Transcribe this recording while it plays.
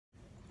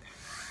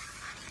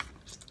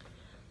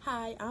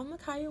Hi, I'm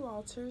Mykiah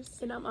Walters.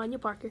 And I'm Anya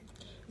Parker.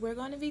 We're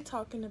going to be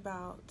talking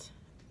about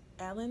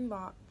Alan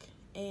Locke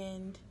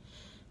and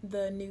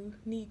the New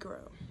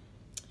Negro.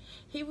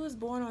 He was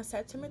born on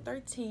September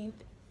 13th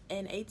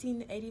in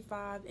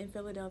 1885 in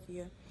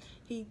Philadelphia.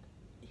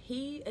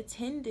 He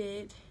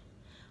attended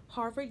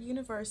Harvard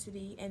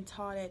University and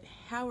taught at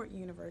Howard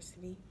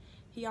University.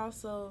 He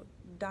also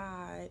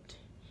died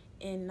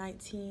in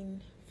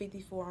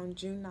 1954 on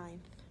June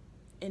 9th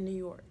in New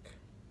York.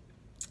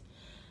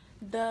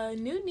 The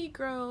New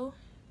Negro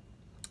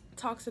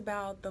talks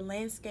about the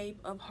landscape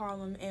of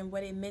Harlem and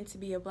what it meant to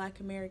be a Black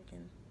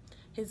American.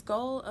 His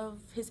goal of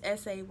his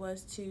essay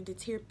was to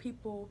deter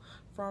people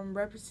from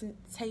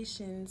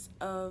representations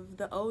of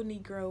the old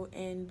Negro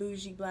and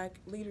bougie Black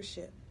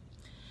leadership.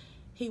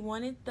 He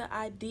wanted the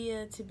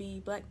idea to be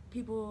Black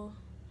people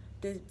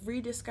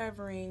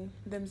rediscovering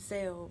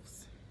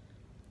themselves.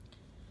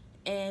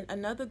 And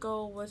another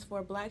goal was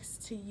for Blacks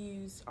to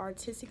use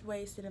artistic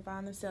ways to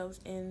define themselves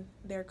in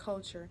their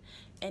culture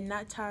and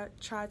not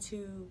try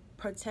to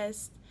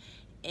protest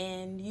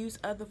and use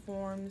other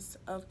forms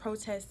of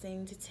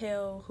protesting to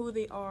tell who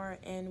they are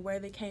and where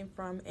they came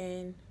from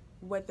and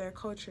what their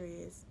culture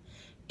is.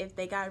 If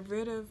they got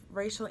rid of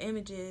racial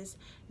images,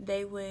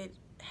 they would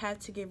have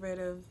to get rid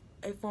of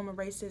a form of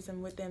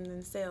racism within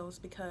themselves,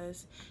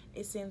 because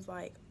it seems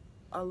like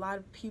a lot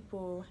of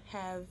people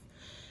have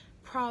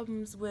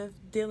problems with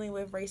dealing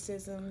with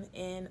racism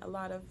and a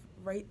lot of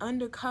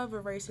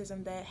undercover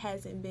racism that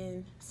hasn't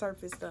been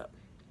surfaced up.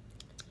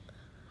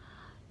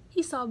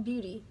 He saw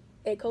beauty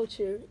and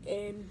culture,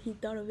 and he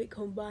thought of it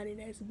combining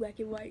as black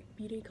and white,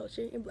 beauty and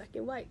culture and black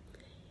and white.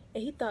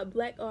 And he thought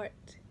Black art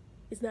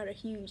is not a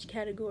huge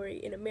category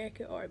in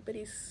American art, but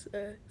it's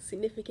a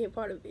significant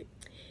part of it.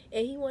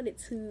 And he wanted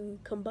to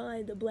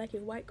combine the black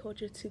and white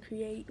culture to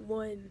create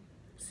one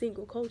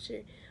single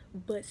culture,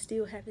 but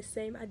still have the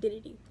same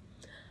identity.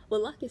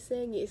 What Locke is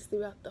saying is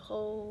throughout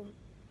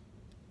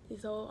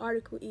his whole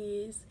article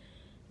is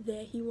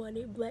that he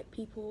wanted Black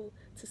people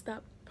to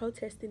stop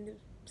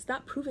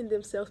proving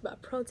themselves by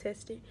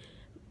protesting,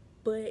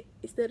 but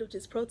instead of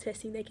just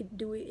protesting, they could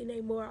do it in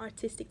a more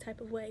artistic type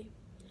of way.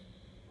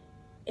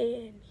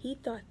 And he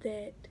thought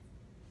that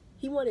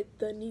he wanted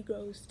the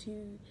Negroes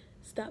to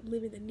stop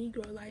living the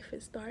Negro life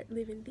and start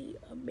living the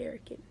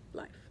American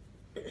life.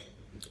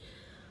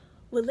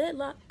 What led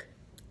Locke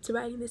to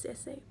writing this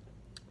essay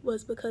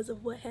was because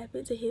of what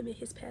happened to him in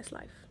his past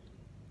life.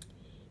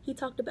 He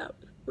talked about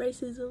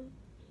racism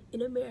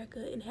in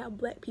America and how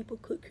Black people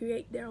could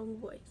create their own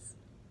voice.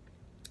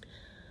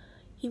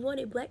 He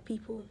wanted Black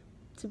people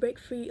to break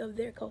free of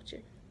their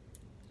culture.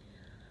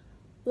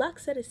 Locke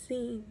set a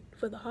scene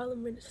for the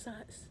Harlem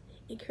Renaissance,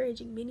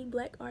 encouraging many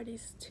Black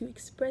artists to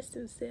express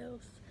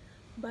themselves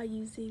by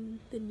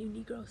using the New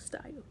Negro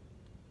style.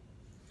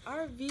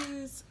 Our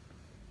views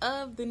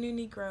of the New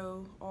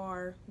Negro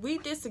are, we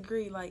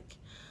disagree.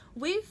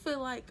 We feel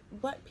like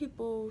Black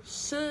people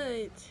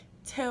should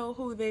tell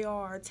who they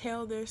are,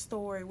 tell their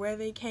story, where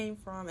they came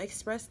from,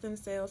 express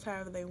themselves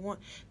however they want.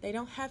 They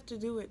don't have to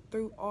do it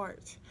through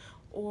art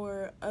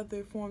or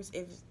other forms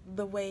of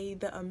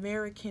the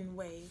American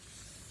way.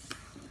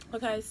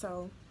 Okay,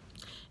 so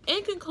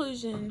in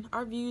conclusion,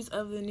 our views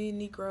of the New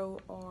Negro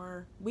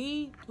are,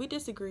 we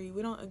disagree.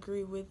 We don't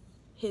agree with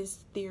his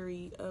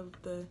theory of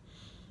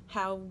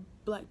how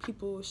Black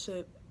people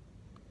should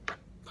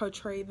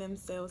portray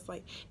themselves.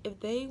 Like, if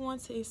they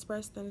want to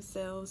express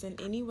themselves in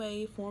any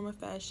way, form, or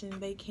fashion,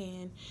 they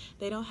can.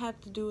 They don't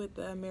have to do it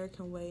the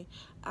American way.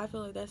 I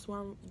feel like that's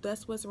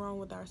what's wrong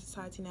with our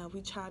society now.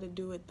 We try to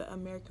do it the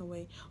American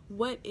way.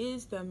 What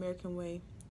is the American way?